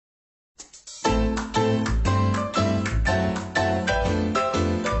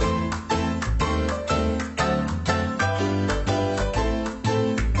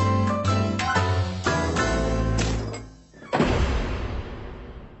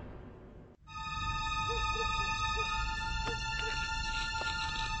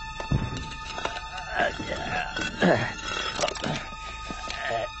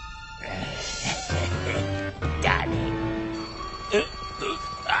Done it.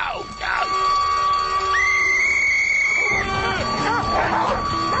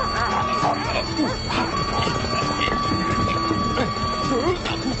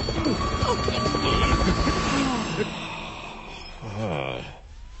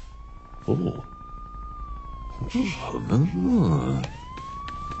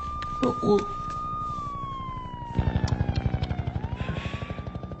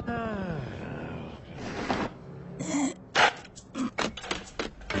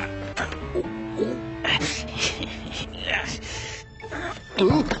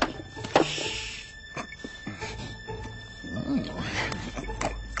 Oh,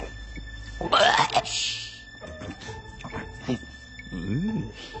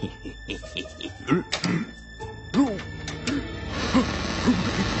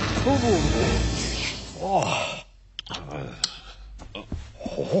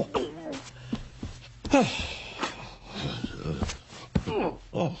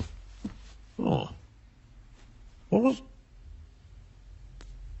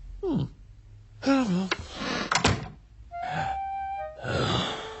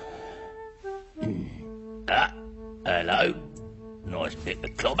 hello. Nice bit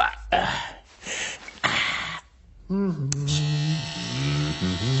of clobber.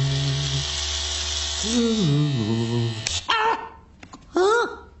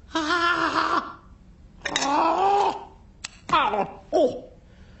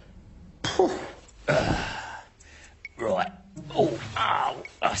 Right. Oh,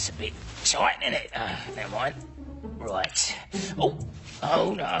 that's a bit tight, isn't it? Never mind. Right. Oh,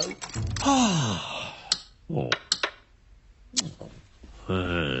 no.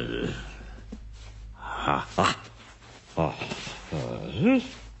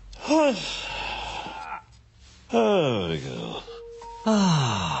 There we go.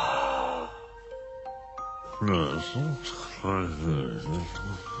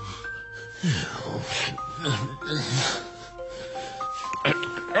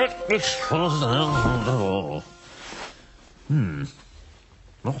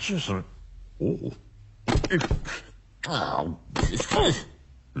 Not just a... Oh.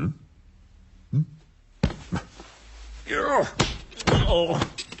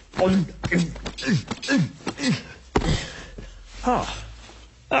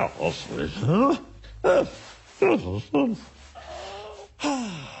 That was it, huh? That was fun.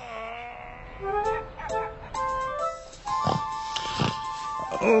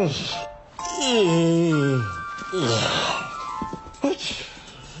 What?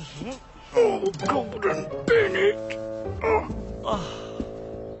 Oh, Golden Bennett.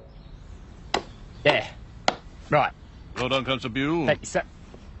 There. Right. Well done, Constable. Thank you, sir.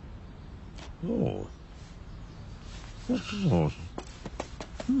 Oh. Oh.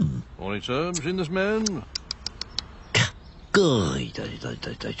 Morning, sir. Seen this man? Good.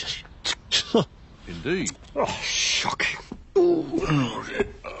 Indeed. Oh, shocking. Look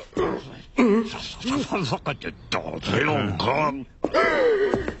at the dog. They don't come.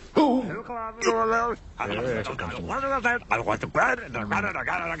 Hang on.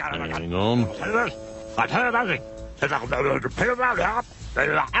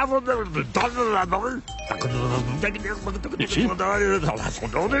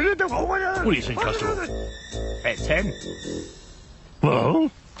 What do you think, Constable? At 10.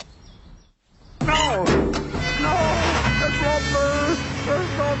 Well? No! No! It's not me!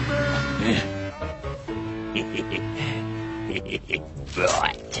 It's not me!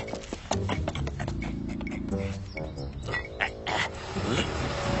 Right.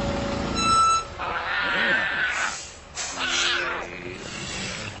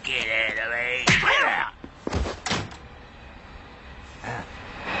 Get out of me. Get out.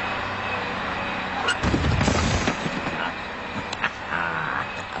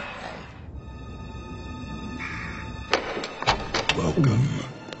 Welcome.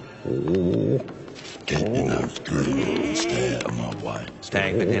 Oh, dinner's good. Stay out of my way.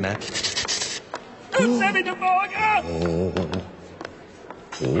 Staying for dinner. Send me the burger!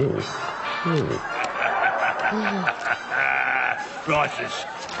 Rices.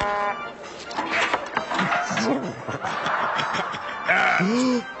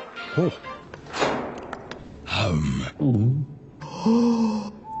 Home.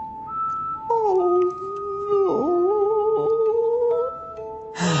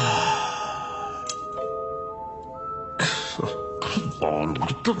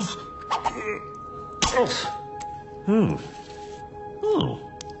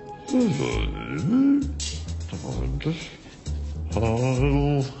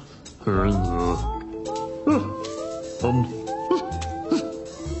 Oh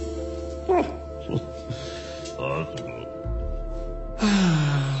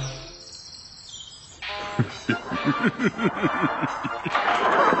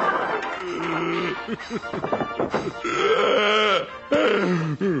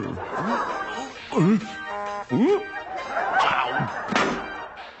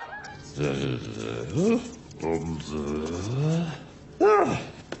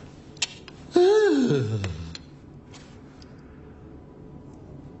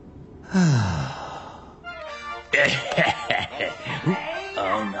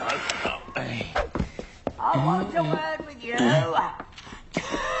no. I want a word with you. You know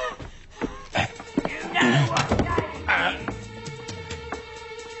what day it is.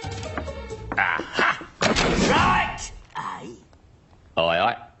 Aha! Right. Aye.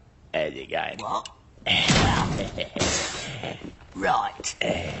 Aye. How's it going? What? Right.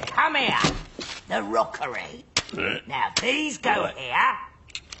 Come here. The rockery. Now these go here.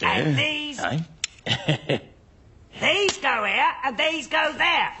 And these... Aye? These go here and these go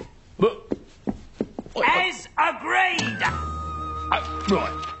there. As agreed.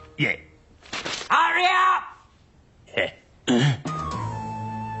 Right. Yeah. Hurry up.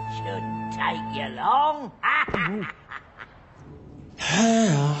 Shouldn't take you long.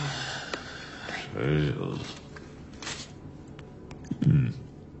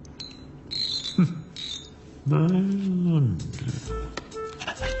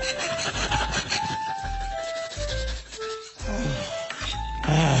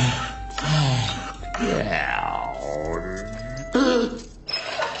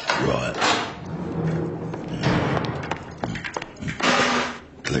 Right.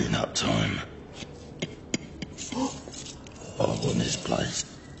 Clean up time. I want this place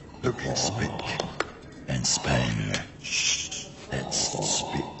looking spick and span. That's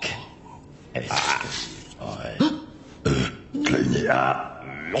spick. I clean it up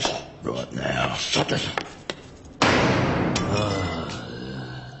right now.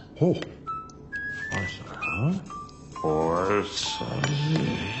 Oh. I say, huh? I say.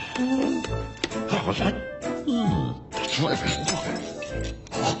 Oh, that.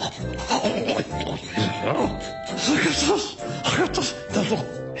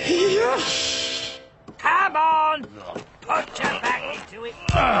 Yes! Come on. Put your back into it.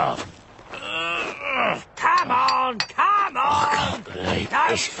 Come on.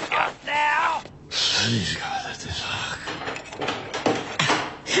 Don't stop now. He's got it.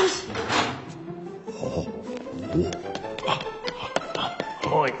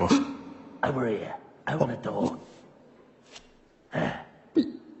 Oi. Over here. Open the door.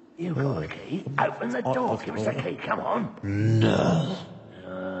 You got the key. Open the door. Give us the key. Come on. No.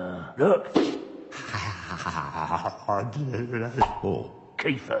 Look. Oh.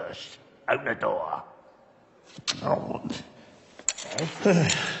 Key first. Open the door. Oh.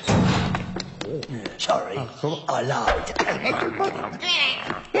 Sorry. I lied.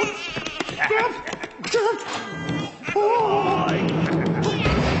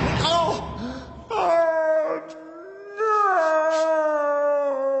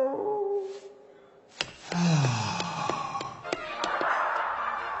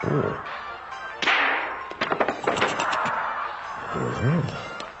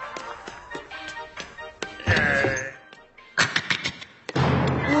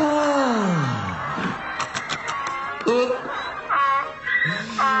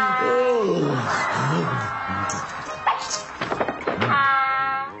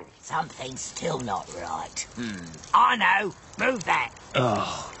 Something's still not right. I know. Move that.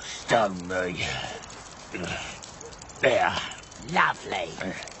 Oh, stung me. There. Lovely.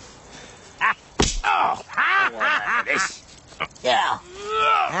 Oh, this. Yeah.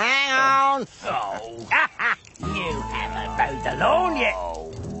 Hang on. Oh. You haven't mowed the lawn yet.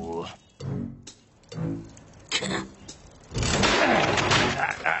 Oh.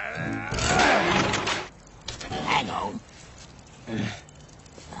 Hang on.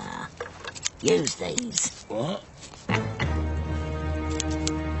 Use these. What?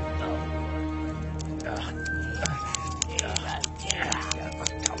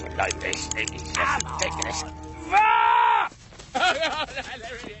 Like this. It's just ridiculous.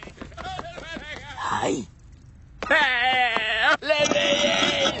 Hey.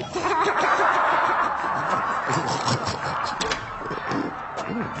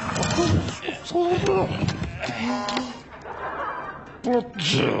 What the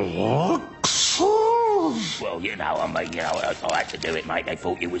fuck? Well, you know, I mean, you know, I had to do it, mate. They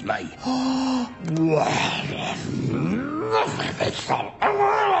thought it was me.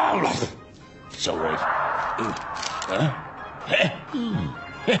 Sorry. Huh?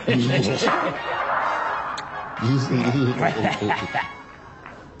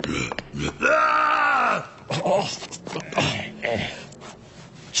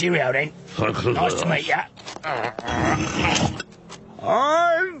 Cheerio then. Nice to meet ya.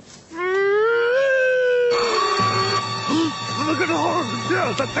 I'm free! Look at all the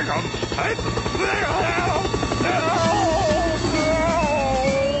deals that they got.